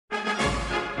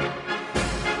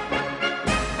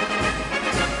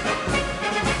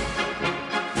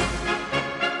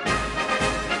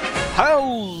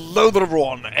Hello there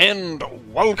everyone, and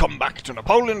welcome back to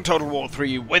Napoleon Total War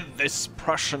 3 with this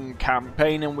Prussian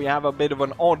campaign, and we have a bit of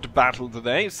an odd battle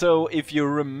today. So if you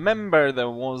remember,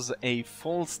 there was a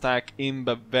full stack in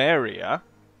Bavaria,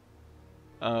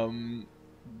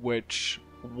 which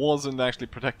wasn't actually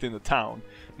protecting the town.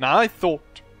 Now I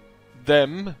thought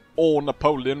them or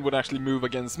Napoleon would actually move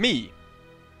against me.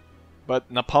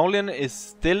 But Napoleon is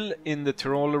still in the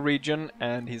Tyrol region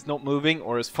and he's not moving,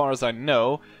 or as far as I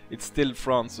know, it's still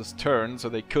France's turn, so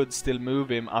they could still move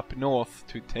him up north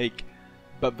to take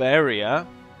Bavaria.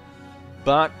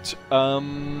 But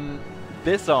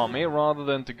this army, rather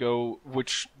than to go,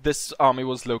 which this army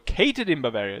was located in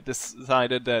Bavaria,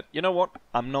 decided that, you know what,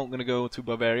 I'm not gonna go to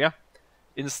Bavaria.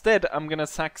 Instead, I'm gonna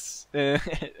Saxony.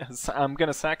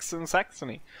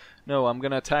 No, I'm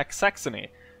gonna attack Saxony.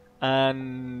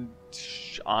 And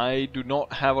I do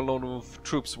not have a lot of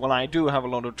troops. Well, I do have a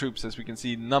lot of troops, as we can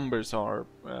see. Numbers are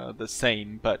the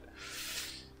same, but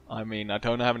I mean, I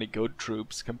don't have any good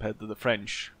troops compared to the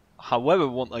French. However,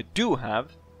 what I do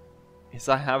have is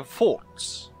I have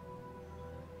forts.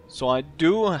 So I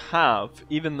do have,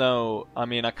 even though, I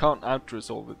mean, I can't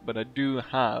out-resolve it, but I do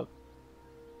have,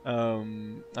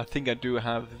 I think I do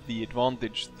have the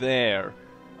advantage there.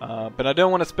 But I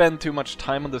don't want to spend too much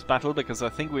time on this battle, because I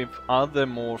think we have other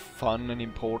more fun and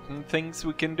important things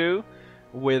we can do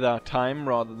with our time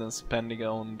rather than spending it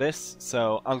on this.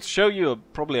 So I'll show you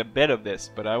probably a bit of this,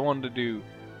 but I want to do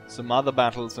some other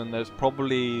battles, and there's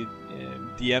probably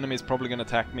the enemy is probably going to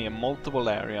attack me in multiple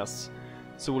areas.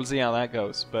 So we'll see how that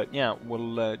goes. But yeah,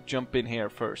 we'll jump in here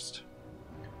first.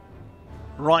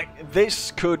 Right,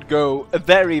 this could go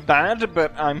very bad,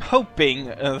 but I'm hoping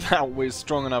that we're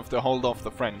strong enough to hold off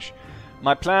the French.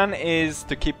 My plan is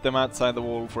to keep them outside the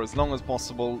wall for as long as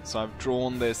possible, so I've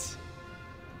drawn this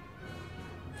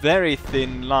very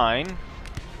thin line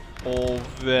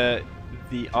of the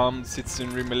armed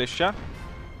citizenry militia.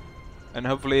 And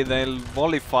hopefully they'll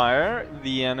volley fire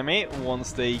the enemy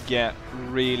once they get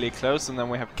really close, and then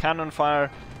we have cannon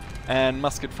fire and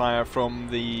musket fire from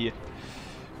the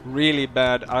really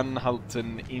bad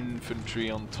Anhalten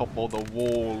infantry on top of the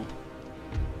wall.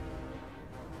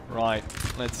 Right,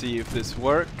 let's see if this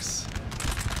works.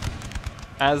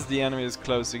 As the enemy is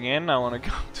closing in, I want to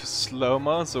go to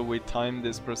slow-mo so we time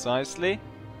this precisely.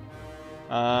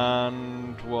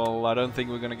 And, well, I don't think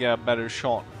we're going to get a better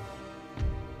shot.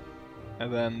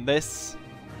 And then this.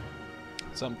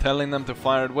 So I'm telling them to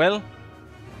fire at will.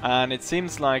 And it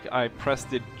seems like I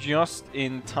pressed it just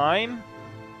in time,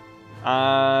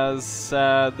 as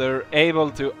they're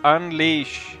able to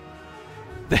unleash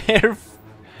their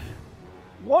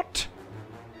what?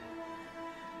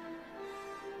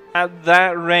 At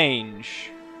that range.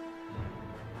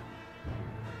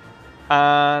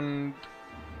 And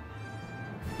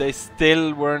they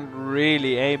still weren't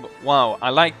really able. Wow, I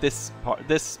like this part.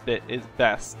 This bit is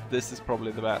best. This is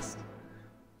probably the best.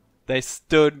 They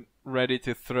stood ready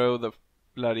to throw the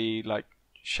bloody, like,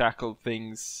 shackle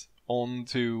things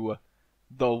onto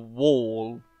the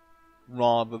wall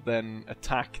rather than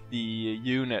attack the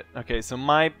unit. Okay, so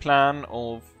my plan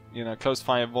of, you know, close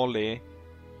fire volley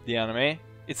the enemy,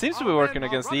 it seems to be working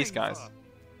against these guys,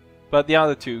 but the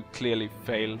other two clearly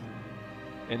fail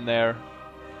in their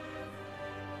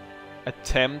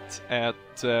attempt at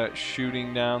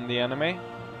shooting down the enemy.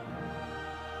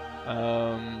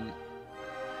 I'm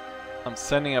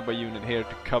sending up a unit here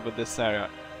to cover this area.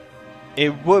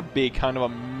 It would be kind of a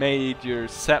major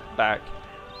setback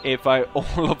if I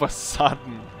all of a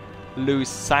sudden lose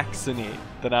Saxony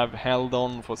that I've held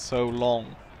on for so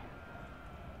long.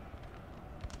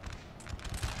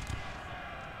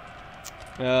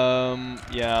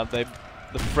 Yeah,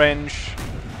 the French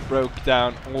broke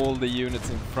down all the units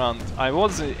in front. I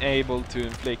was able to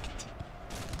inflict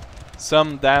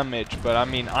some damage, but I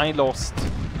mean, I lost,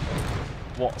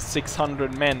 what,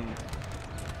 600 men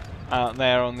out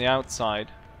there on the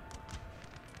outside.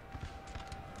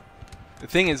 The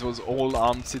thing is, it was all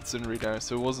armed citizenry there,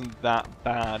 so it wasn't that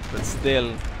bad, but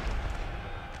still.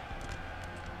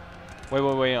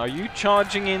 Wait, are you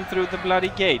charging in through the bloody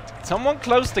gate? Someone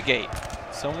close the gate!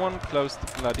 Someone close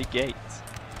the bloody gate.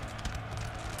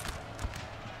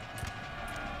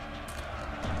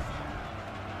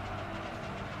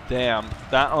 Damn,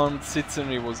 that armed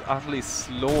citizenry was utterly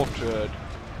slaughtered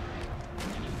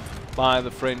by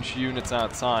the French units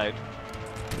outside.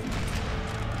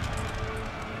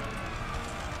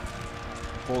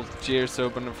 Volunteers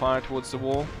open and fire towards the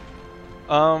wall.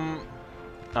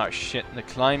 Oh shit, they're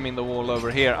climbing the wall over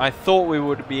here. I thought we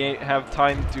would have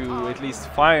time to at least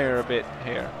fire a bit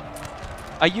here.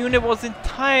 A unit was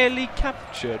entirely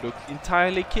captured or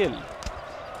entirely killed.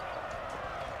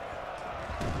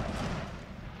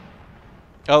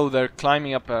 Oh, they're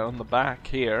climbing up on the back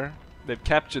here. They've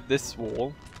captured this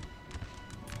wall.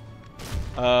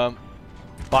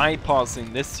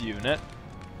 Bypassing this unit.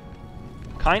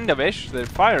 Kind of-ish. They're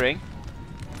firing.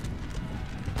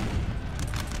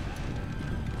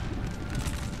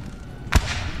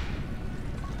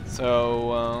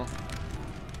 So,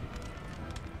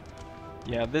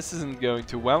 yeah, this isn't going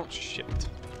too well. Shit.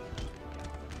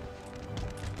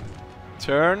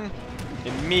 Turn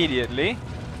immediately.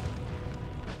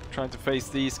 Trying to face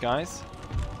these guys.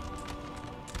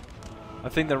 I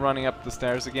think they're running up the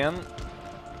stairs again.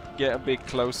 Get a bit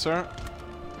closer.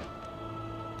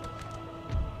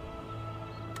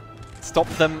 Stop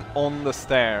them on the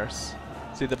stairs.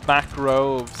 See, the back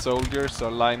row of soldiers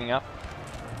are lining up.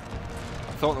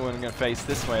 I thought we were going to face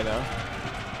this way though.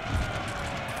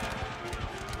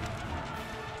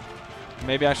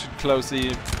 Maybe I should close in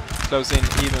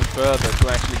even further to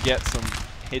actually get some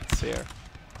hits here.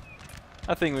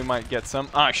 I think we might get some.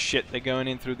 Ah shit, they're going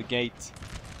in through the gate.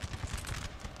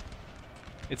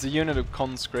 It's a unit of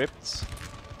conscripts.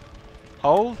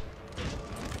 Hold.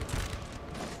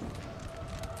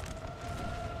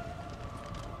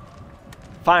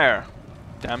 Fire.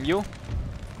 Damn you.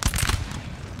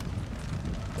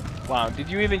 Wow, did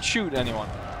you even shoot anyone?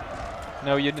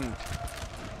 No, you didn't.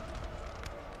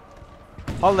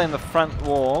 Hold in the front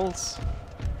walls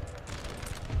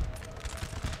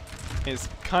is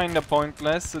kinda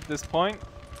pointless at this point,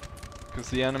 because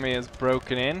the enemy is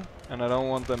broken in and I don't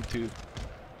want them to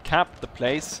cap the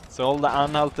place. So all the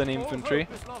Anhalten infantry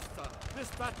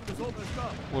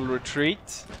will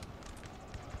retreat.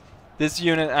 This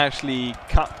unit actually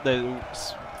cut the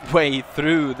way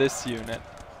through this unit.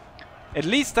 At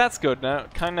least that's good. Now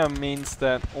it kinda means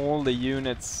that all the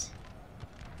units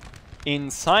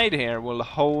inside here will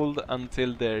hold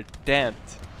until they're dead.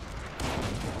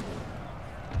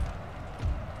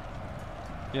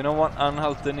 You know what,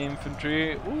 Anhalten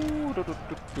infantry?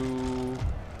 Ooh,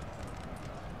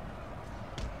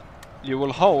 you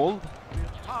will hold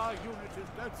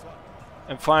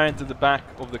and fire into the back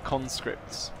of the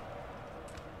conscripts.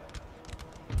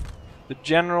 The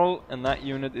general and that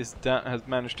unit is has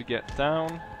managed to get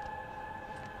down.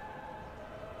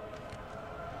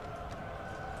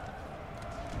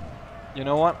 You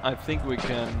know what? I think we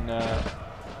can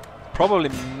probably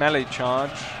melee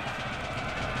charge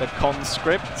the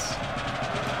conscripts,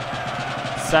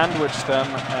 sandwich them,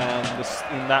 and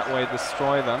in that way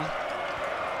destroy them.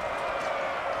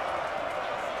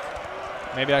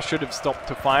 Maybe I should have stopped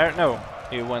to fire. No,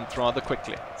 it went rather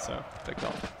quickly, so they're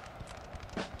gone.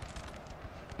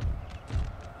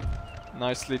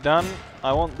 Nicely done.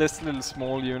 I want this little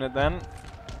small unit then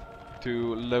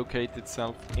to locate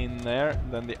itself in there.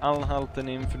 Then the Anhalten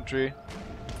infantry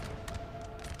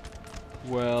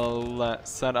will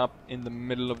set up in the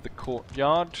middle of the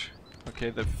courtyard. Okay,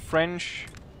 the French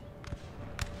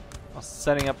are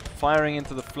setting up, firing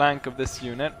into the flank of this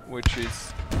unit, which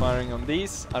is firing on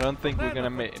these. I don't think we're gonna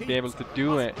be able to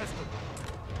do it.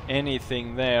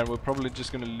 Anything there. We're probably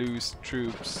just gonna lose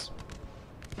troops.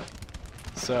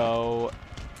 So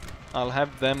I'll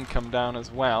have them come down as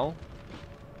well.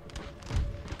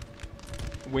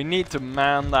 We need to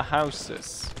man the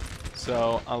houses,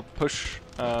 so I'll push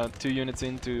 2 units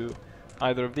into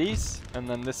either of these, and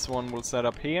then this one will set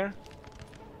up here.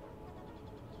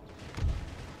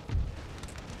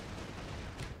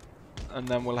 And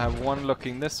then we'll have one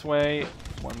looking this way,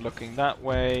 one looking that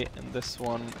way, and this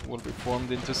one will be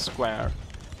formed into square.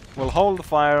 We'll hold the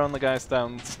fire on the guys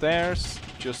downstairs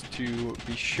just to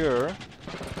be sure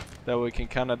that we can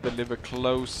kind of deliver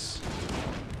close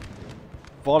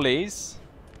volleys.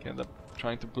 Okay, they're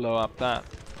trying to blow up that.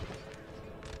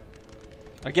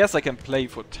 I guess I can play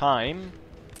for time,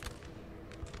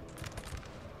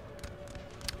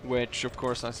 which of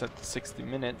course I set to 60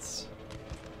 minutes.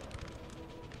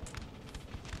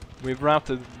 We've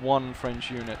routed 1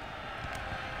 French unit.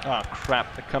 Ah,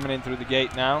 crap, they're coming in through the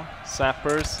gate now.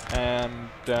 Sappers and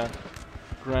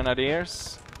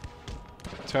grenadiers.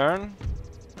 Turn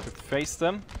to face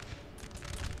them.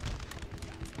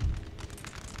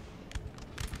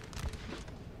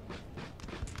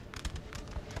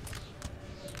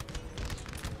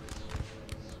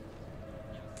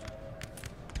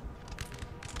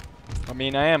 I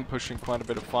mean, I am pushing quite a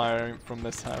bit of fire from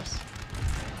this house.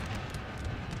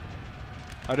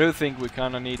 I do think we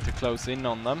kind of need to close in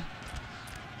on them.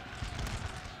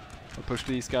 I'll push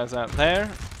these guys out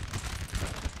there.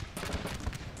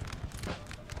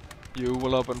 You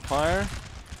will open fire.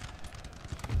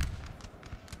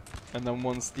 And then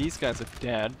once these guys are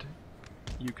dead,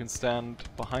 you can stand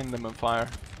behind them and fire.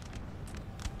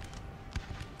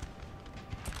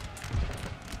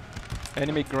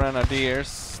 Enemy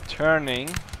grenadiers turning.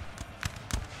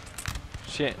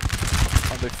 Shit.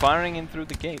 Are they firing in through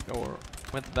the gate, or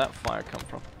where did that fire come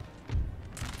from?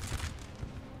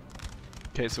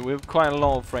 Okay, so we have quite a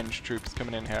lot of French troops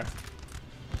coming in here.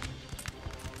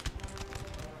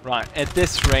 Right, at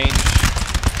this range,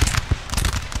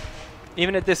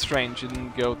 even at this range it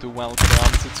didn't go too well for the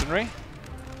armed citizenry.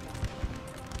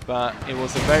 But it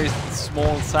was a very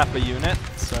small sapper unit,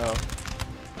 so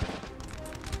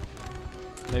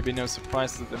maybe no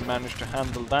surprise that they managed to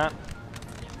handle that.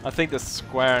 I think the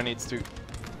square needs to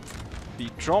be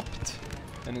dropped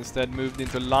and instead moved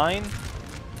into line.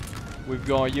 We've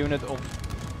got a unit of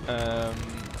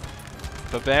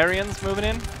Bavarians moving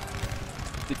in.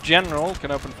 The general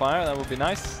can open fire, that would be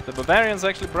nice. The Bavarians are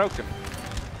actually broken.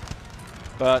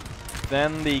 But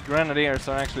then the grenadiers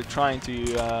are actually trying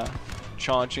to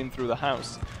charge in through the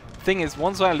house. Thing is,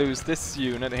 once I lose this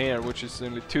unit here, which is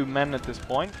only 2 men at this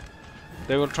point,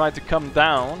 they will try to come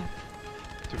down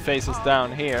to face us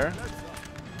down here,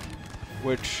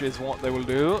 which is what they will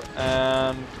do,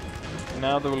 and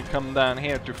now they will come down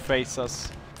here to face us,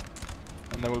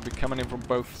 and they will be coming in from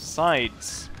both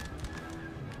sides.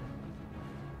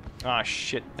 Ah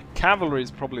shit, the cavalry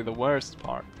is probably the worst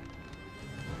part.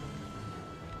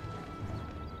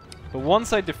 But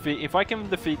once if I can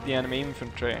defeat the enemy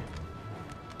infantry,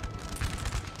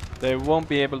 they won't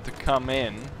be able to come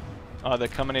in. Oh, they're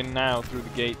coming in now through the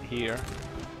gate here.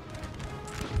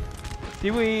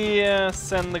 Did we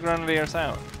send the grenadiers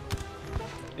out?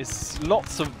 It's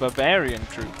lots of Bavarian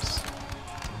troops.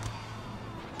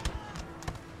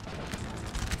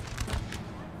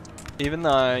 Even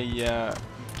though I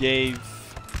gave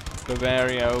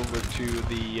Bavaria over to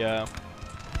the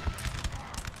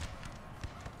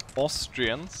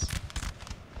Austrians.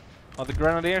 Are the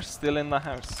grenadiers still in the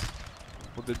house?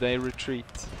 Or did they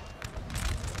retreat?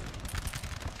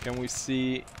 Can we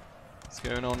see what's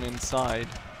going on inside?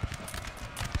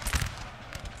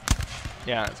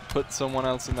 Yeah, let's put someone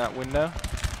else in that window.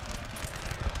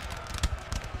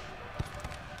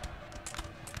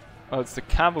 Oh, it's the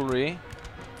cavalry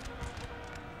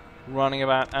running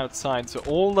about outside. So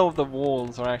all of the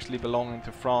walls are actually belonging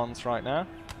to France right now.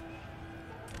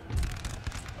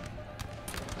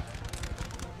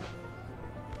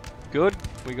 Good,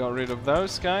 we got rid of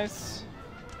those guys.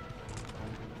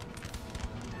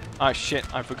 Ah shit,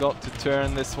 I forgot to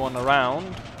turn this one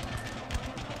around.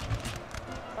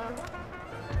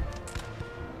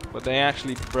 But they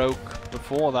actually broke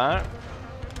before that.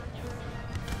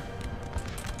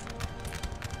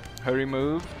 Hurry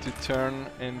move to turn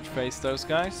and face those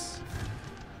guys.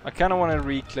 I kind of want to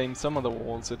reclaim some of the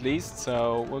walls at least,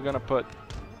 so we're gonna put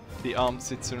the armed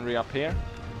citizenry up here.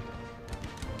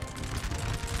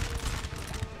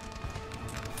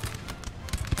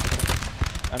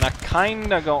 And I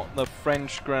kinda got the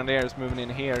French grenadiers moving in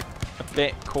here a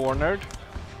bit cornered.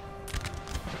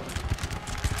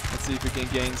 Let's see if we can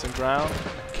gain some ground.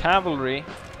 Cavalry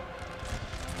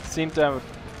seem to have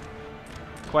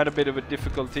quite a bit of a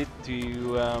difficulty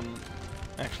to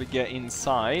actually get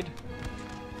inside.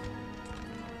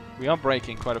 We are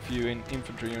breaking quite a few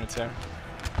infantry units here.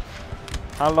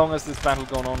 How long has this battle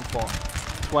gone on for?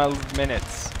 12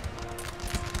 minutes.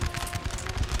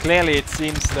 Clearly it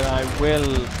seems that I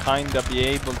will kinda be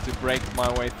able to break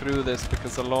my way through this,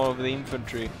 because a lot of the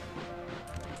infantry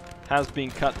has been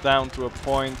cut down to a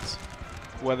point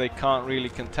where they can't really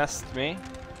contest me.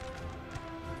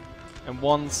 And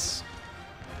once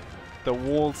the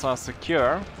walls are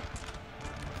secure,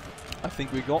 I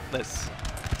think we got this.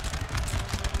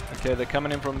 Okay, they're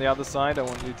coming in from the other side. I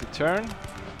want you to turn.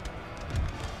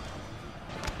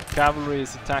 Cavalry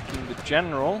is attacking the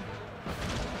general.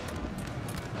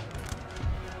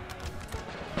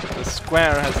 The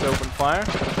square has to open fire,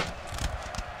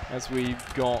 as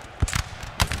we've got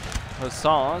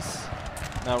hussars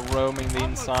now roaming the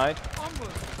inside.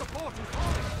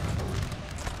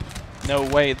 No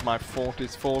way my fort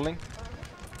is falling.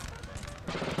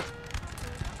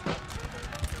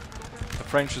 The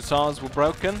French hussars were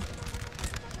broken.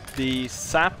 The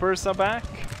sappers are back.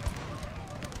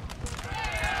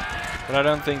 But I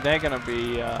don't think they're gonna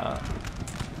be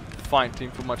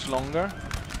fighting for much longer.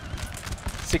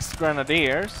 6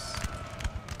 grenadiers.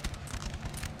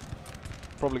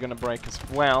 Probably gonna break as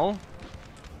well.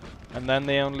 And then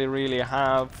they only really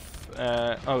have...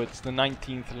 oh, it's the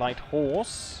 19th Light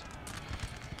Horse.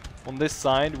 On this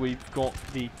side we've got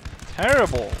the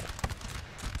Terribles.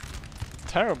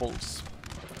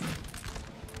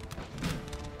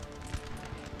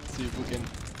 Let's see if we can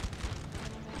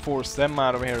force them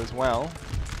out of here as well.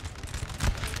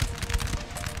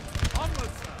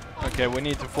 Okay, we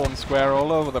need to form square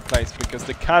all over the place because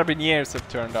the carbineers have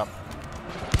turned up.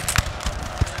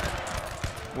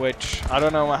 Which, I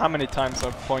don't know how many times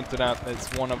I've pointed out,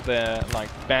 it's one of the like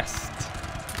best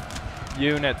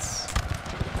units,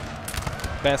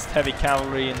 best heavy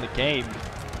cavalry in the game.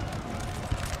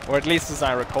 Or at least as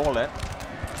I recall it.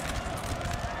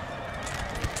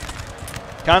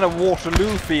 Kind of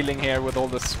Waterloo feeling here with all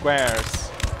the squares.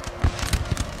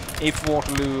 If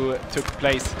Waterloo took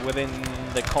place within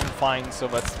the confines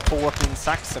of a fort in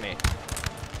Saxony.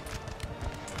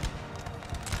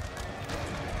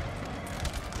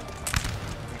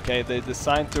 Okay, they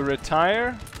decide to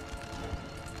retire.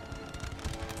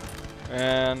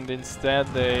 And instead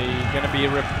they're gonna be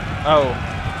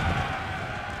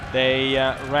they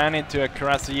ran into a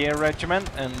cuirassier regiment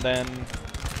and then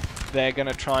they're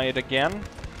gonna try it again.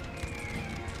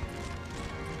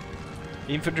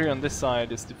 Infantry on this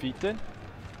side is defeated.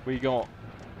 We got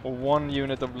one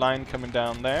unit of line coming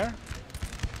down there.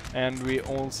 And we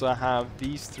also have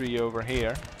these three over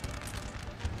here.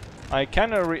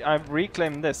 I've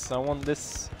reclaimed this. I want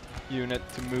this unit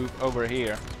to move over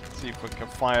here. See if we can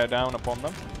fire down upon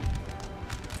them.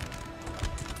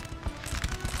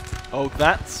 Oh,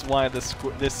 that's why this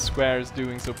square is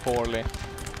doing so poorly.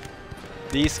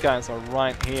 These guys are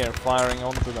right here firing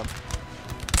onto them.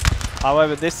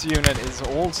 However, this unit is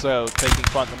also taking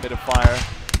quite a bit of fire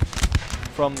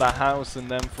from the house and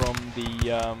then from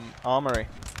the armory.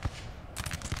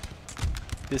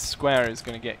 This square is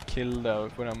going to get killed though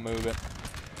if we don't move it.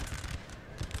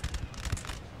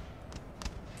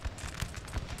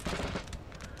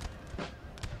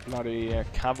 Bloody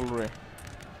cavalry.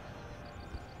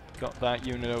 Got that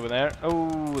unit over there.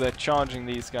 Oh, they're charging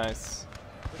these guys.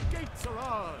 The gates are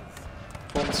ours.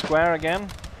 Form square again.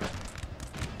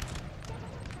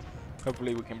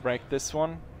 Hopefully we can break this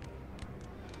one.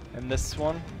 And this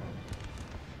one.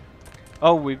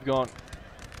 Oh, we've got...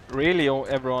 Really,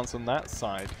 everyone's on that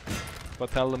side. But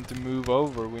tell them to move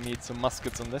over. We need some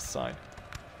muskets on this side.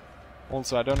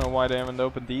 Also, I don't know why they haven't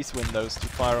opened these windows to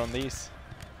fire on these.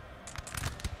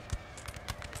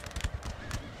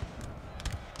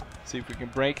 See if we can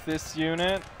break this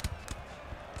unit.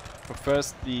 But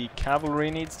first, the cavalry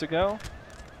needs to go.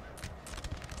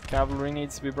 Cavalry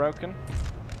needs to be broken.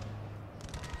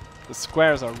 The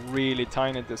squares are really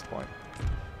tiny at this point.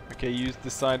 Okay, you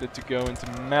decided to go into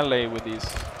melee with these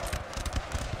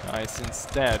guys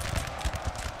instead.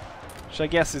 Which I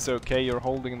guess is okay, you're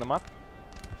holding them up.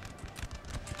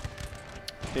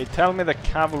 Okay, tell me the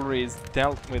cavalry is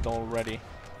dealt with already.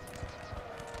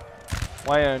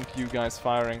 Why aren't you guys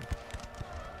firing?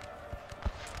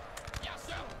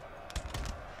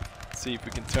 Let's see if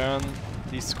we can turn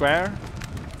the square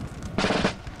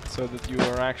so that you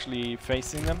are actually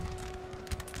facing them.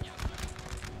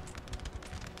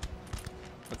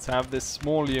 Let's have this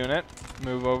small unit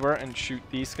move over and shoot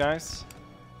these guys.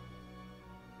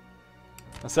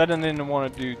 I said I didn't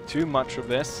want to do too much of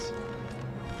this,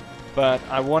 but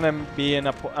I want to be in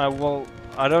a...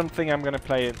 I don't think I'm going to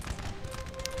play it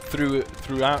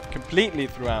completely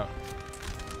throughout.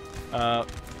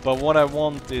 But what I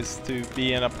want is to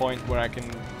be in a point where I can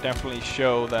definitely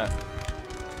show that,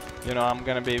 you know, I'm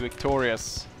going to be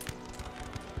victorious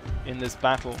in this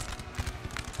battle.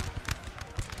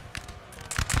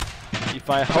 If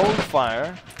I hold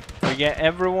fire, we get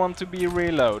everyone to be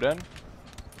reloaded.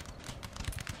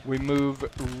 We move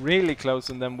really close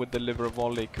and then with deliver a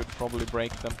volley could probably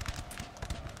break them.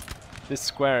 This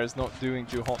square is not doing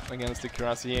too hot against the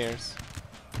cuirassiers.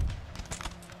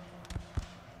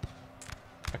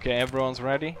 Okay, everyone's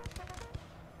ready.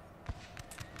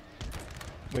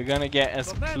 We're gonna get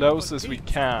as close as we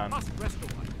can. And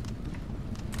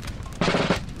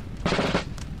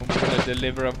we're gonna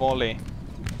deliver a volley.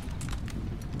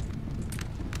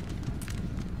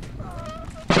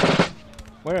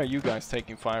 Where are you guys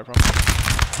taking fire from?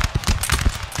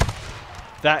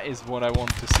 That is what I want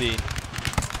to see.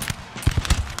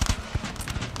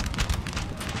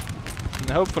 And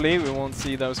hopefully we won't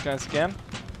see those guys again.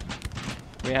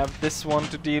 We have this one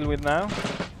to deal with now.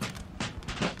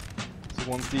 So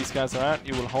once these guys are out,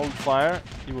 you will hold fire.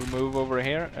 You will move over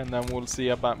here, and then we'll see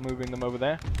about moving them over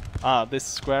there. Ah, this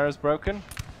square is broken.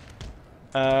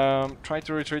 Try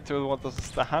to retreat to what is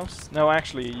the house? No,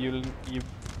 actually, you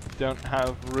don't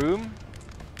have room,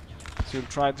 so you'll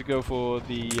try to go for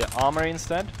the armory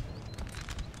instead.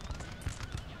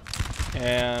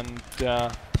 And I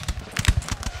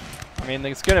mean,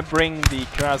 it's gonna bring the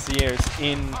cuirassiers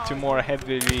into more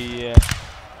heavy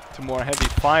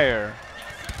fire.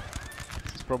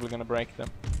 It's probably gonna break them.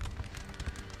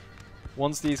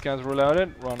 Once these guys are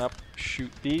reloaded, run up,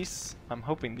 shoot these. I'm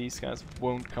hoping these guys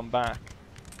won't come back.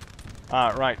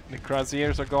 Ah, right. The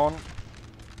Cuirassiers are gone.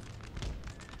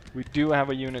 We do have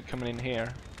a unit coming in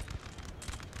here.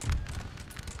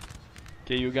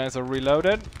 Okay, you guys are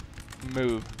reloaded.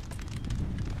 Move.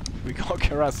 We got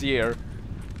Cuirassier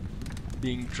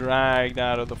being dragged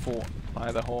out of the fort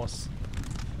by the horse.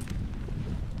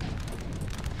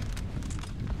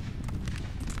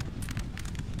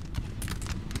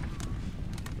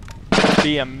 It'd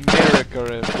be a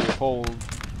miracle if we hold.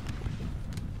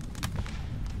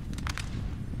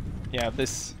 Yeah,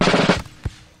 this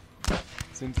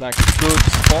seems like a good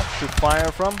spot to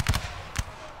fire from.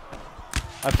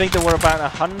 I think there were about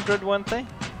 100, weren't they?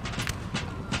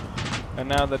 And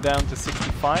now they're down to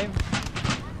 65.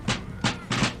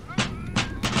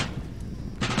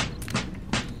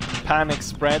 Panic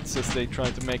spreads as they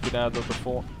try to make it out of the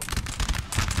fort.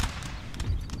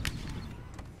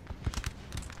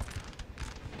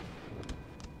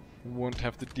 Won't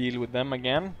have to deal with them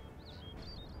again.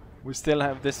 We still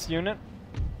have this unit.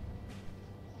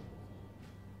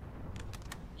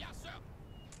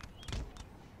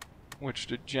 Which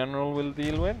the general will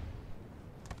deal with.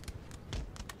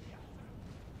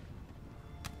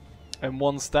 And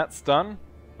once that's done,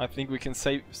 I think we can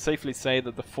safely say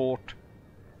that the fort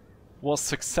was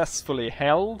successfully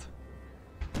held.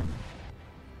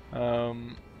 They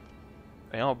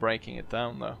are breaking it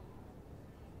down though.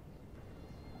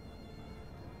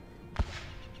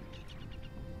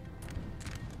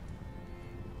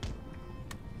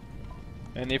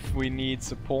 And if we need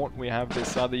support, we have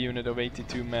this other unit of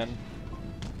 82 men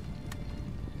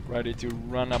ready to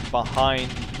run up behind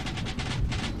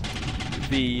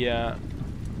the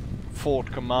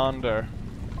fort commander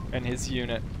and his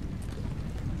unit.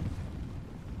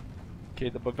 Okay,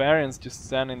 the Bavarians just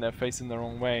standing there facing the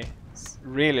wrong way. It's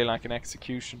really like an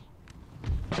execution.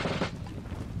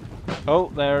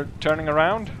 Oh, they're turning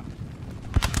around.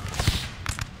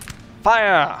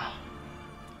 Fire!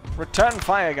 Return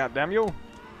fire, goddammit you!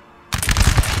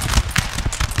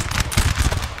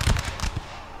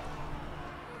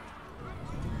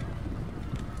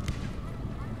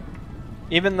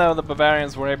 Even though the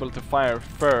Bavarians were able to fire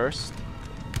first,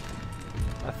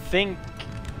 I think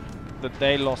that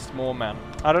they lost more men.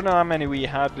 I don't know how many we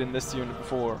had in this unit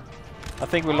before. I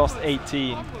think we lost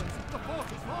 18.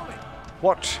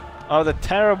 What? Oh, the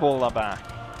terrible are back.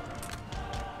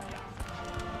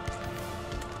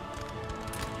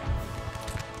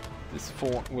 This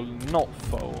fort will not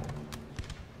fall.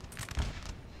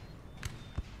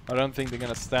 I don't think they're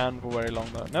gonna stand for very long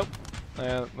though. Nope,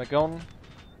 they're gone.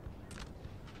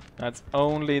 That's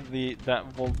only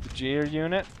that Voltigeur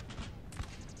unit.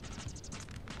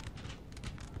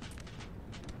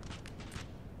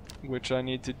 Which I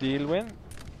need to deal with.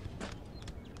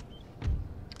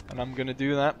 And I'm gonna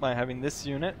do that by having this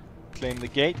unit claim the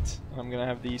gate. I'm gonna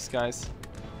have these guys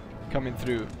coming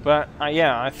through. But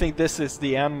yeah, I think this is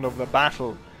the end of the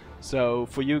battle. So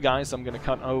for you guys, I'm gonna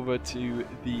cut over to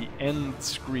the end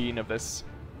screen of this.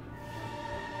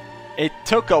 It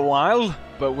took a while,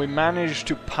 but we managed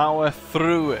to power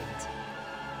through it.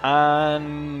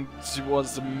 And it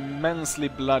was an immensely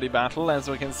bloody battle, as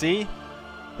we can see.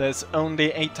 There's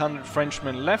only 800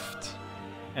 Frenchmen left,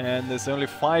 and there's only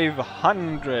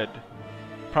 500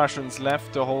 Prussians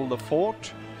left to hold the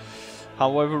fort.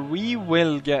 However, we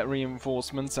will get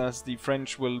reinforcements as the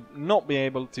French will not be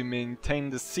able to maintain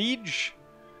the siege.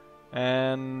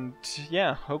 And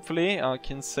yeah, hopefully I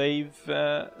can save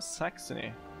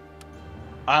Saxony.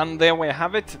 And there we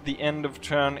have it, the end of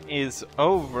turn is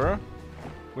over.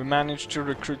 We managed to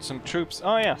recruit some troops.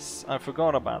 Oh yes, I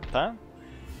forgot about that.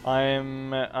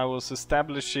 I was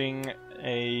establishing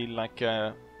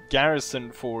a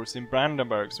garrison force in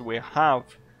Brandenburg, so we have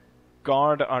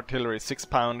guard artillery,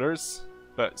 6-pounders,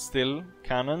 but still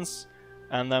cannons,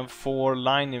 and then 4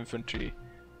 line infantry.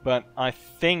 But I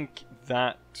think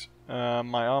that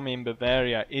my army in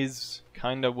Bavaria is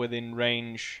kind of within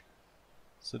range,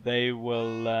 so they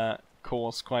will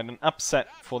cause quite an upset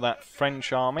for that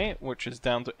French army, which is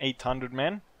down to 800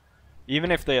 men.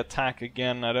 Even if they attack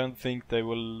again, I don't think they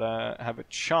will have a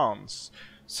chance.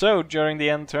 So, during the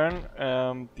end turn,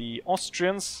 the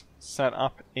Austrians set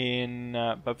up in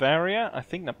Bavaria. I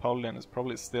think Napoleon is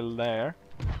probably still there.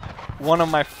 One of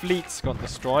my fleets got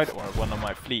destroyed, or one of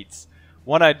my fleets.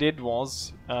 What I did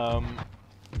was,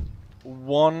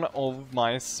 one of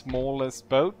my smallest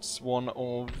boats, one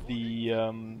of the,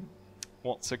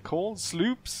 what's it called?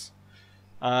 Sloops.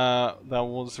 That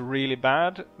was really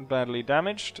badly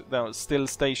damaged. That was still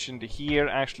stationed here,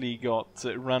 actually got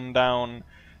run down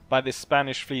by the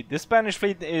Spanish fleet. This Spanish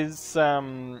fleet is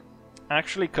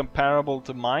actually comparable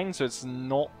to mine, so it's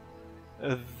not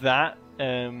that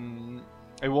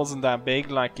It wasn't that big.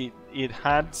 Like it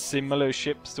had similar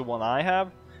ships to what I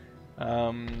have.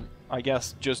 I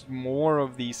guess just more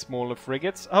of these smaller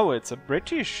frigates. Oh, it's a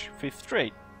British 5th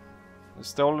rate. They've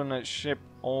stolen a ship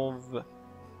of the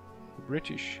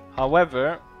British.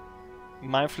 However,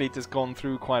 my fleet has gone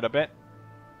through quite a bit,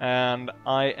 and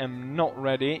I am not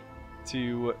ready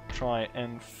to try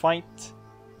and fight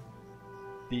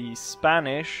the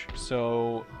Spanish,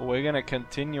 so we're gonna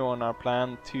continue on our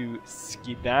plan to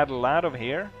skedaddle out of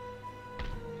here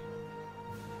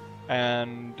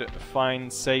and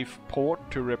find safe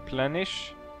port to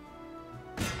replenish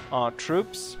our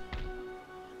troops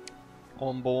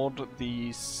on board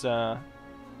these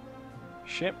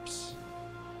ships.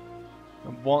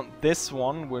 And this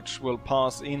one, which will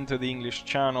pass into the English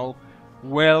Channel,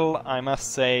 will, I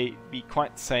must say, be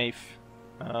quite safe,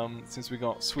 since we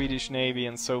got Swedish Navy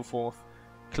and so forth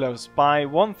close by.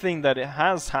 One thing that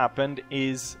has happened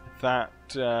is that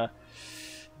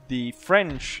the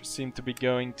French seem to be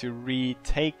going to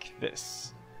retake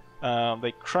this.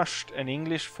 They crushed an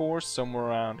English force somewhere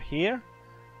around here,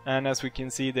 and as we can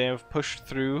see, they have pushed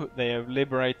through. They have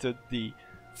liberated the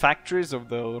factories of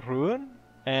the Ruhr,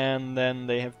 and then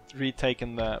they have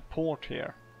retaken the port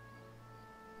here.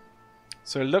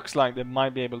 So it looks like they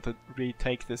might be able to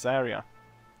retake this area.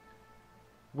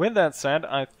 With that said,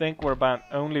 I think we're about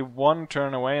only one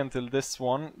turn away until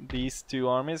these two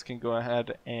armies can go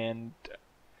ahead and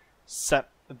set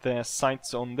their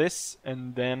sights on this,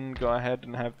 and then go ahead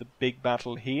and have the big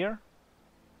battle here.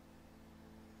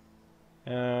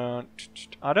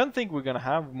 I don't think we're gonna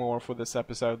have more for this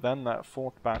episode than that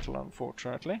fort battle,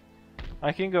 unfortunately.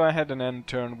 I can go ahead and end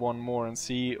turn one more and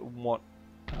see what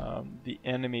the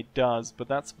enemy does, but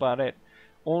that's about it.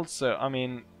 Also, I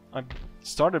mean, I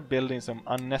started building some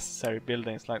unnecessary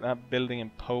buildings, like that building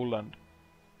in Poland.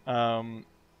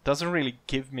 Doesn't really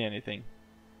give me anything.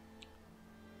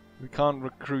 We can't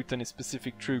recruit any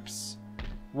specific troops.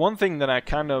 One thing that I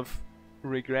kind of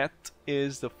regret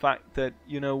is the fact that,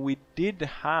 you know, we did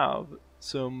have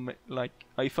some, like,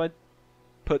 if I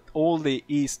put all the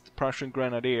East Prussian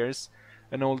Grenadiers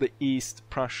and all the East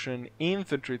Prussian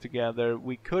infantry together,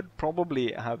 we could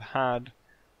probably have had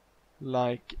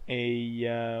like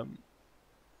a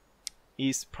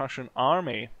East Prussian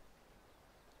army,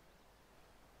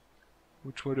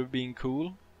 which would have been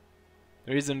cool.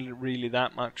 There isn't really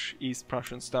that much East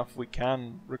Prussian stuff we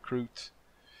can recruit.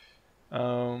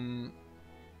 And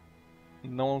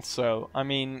also, I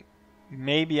mean,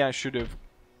 maybe I should have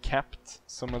kept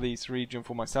some of these regions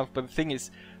for myself, but the thing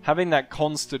is, having that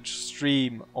constant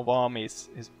stream of armies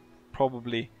is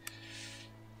probably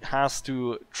has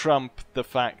to trump the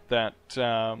fact that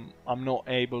I'm not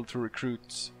able to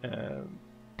recruit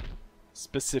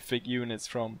specific units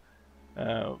from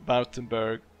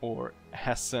Württemberg or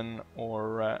Hessen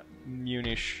or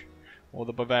Munich or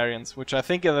the Bavarians, which I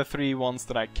think are the three ones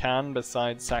that I can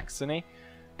besides Saxony,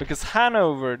 because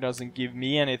Hanover doesn't give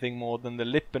me anything more than the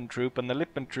Lippen troop, and the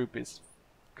Lippen troop is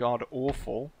god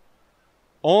awful.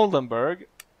 Oldenburg,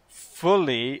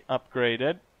 fully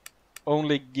upgraded,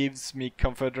 only gives me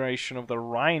Confederation of the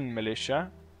Rhine militia.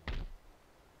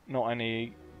 Not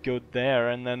any good there.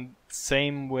 And then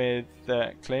same with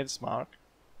Klevsmark.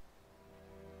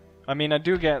 I mean, I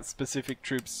do get specific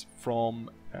troops from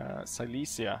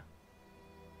Silesia.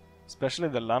 Especially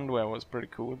the Landwehr was pretty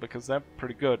cool, because they're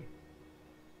pretty good.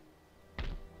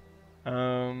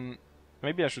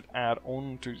 Maybe I should add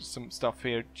on to some stuff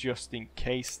here, just in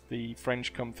case the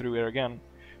French come through here again.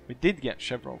 We did get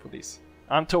Chevron for these.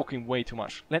 I'm talking way too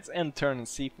much. Let's end turn and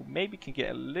see if we maybe can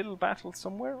get a little battle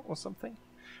somewhere or something.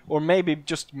 Or maybe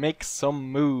just make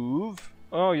some move.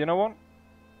 Oh, you know what?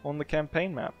 On the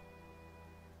campaign map.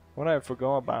 What I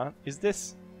forgot about is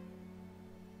this.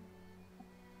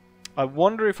 I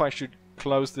wonder if I should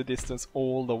close the distance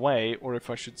all the way, or if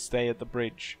I should stay at the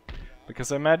bridge.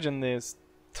 Because I imagine there's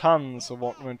tons of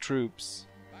Ottoman troops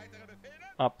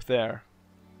up there.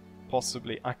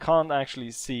 Possibly. I can't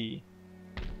actually see.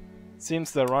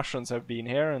 Seems the Russians have been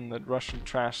here, and the Russian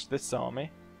trashed this army.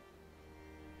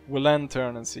 We'll end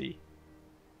turn and see.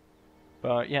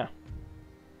 But yeah.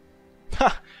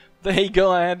 Ha! They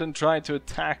go ahead and try to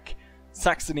attack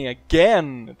Saxony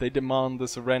again! They demand the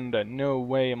surrender. No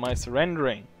way am I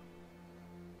surrendering.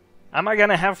 Am I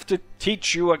gonna have to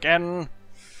teach you again,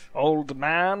 old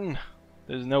man?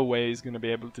 There's no way he's gonna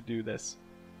be able to do this.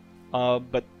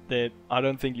 But I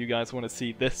don't think you guys want to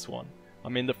see this one. I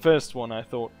mean, the first one I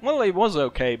thought, well, it was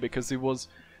okay because it was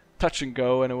touch and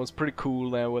go and it was pretty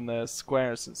cool there when there's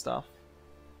squares and stuff.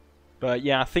 But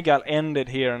yeah, I think I'll end it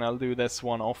here and I'll do this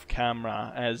one off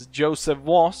camera as Joseph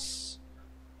Voss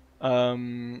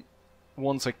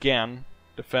once again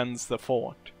defends the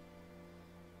fort.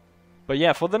 But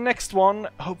yeah, for the next one,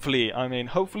 hopefully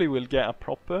we'll get a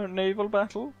proper naval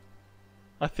battle.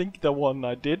 I think the one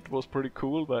I did was pretty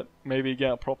cool, but maybe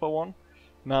get a proper one.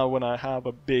 Now when I have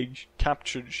a big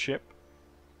captured ship,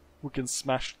 we can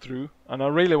smash through. And I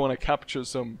really want to capture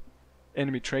some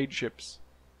enemy trade ships.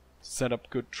 Set up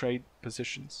good trade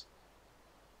positions.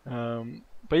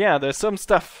 But yeah, there's some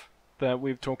stuff that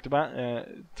we've talked about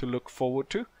to look forward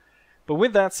to. But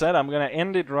with that said, I'm going to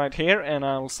end it right here, and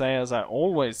I'll say, as I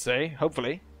always say,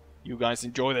 hopefully you guys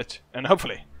enjoyed it, and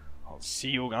hopefully I'll see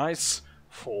you guys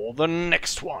for the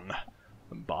next one.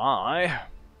 Bye.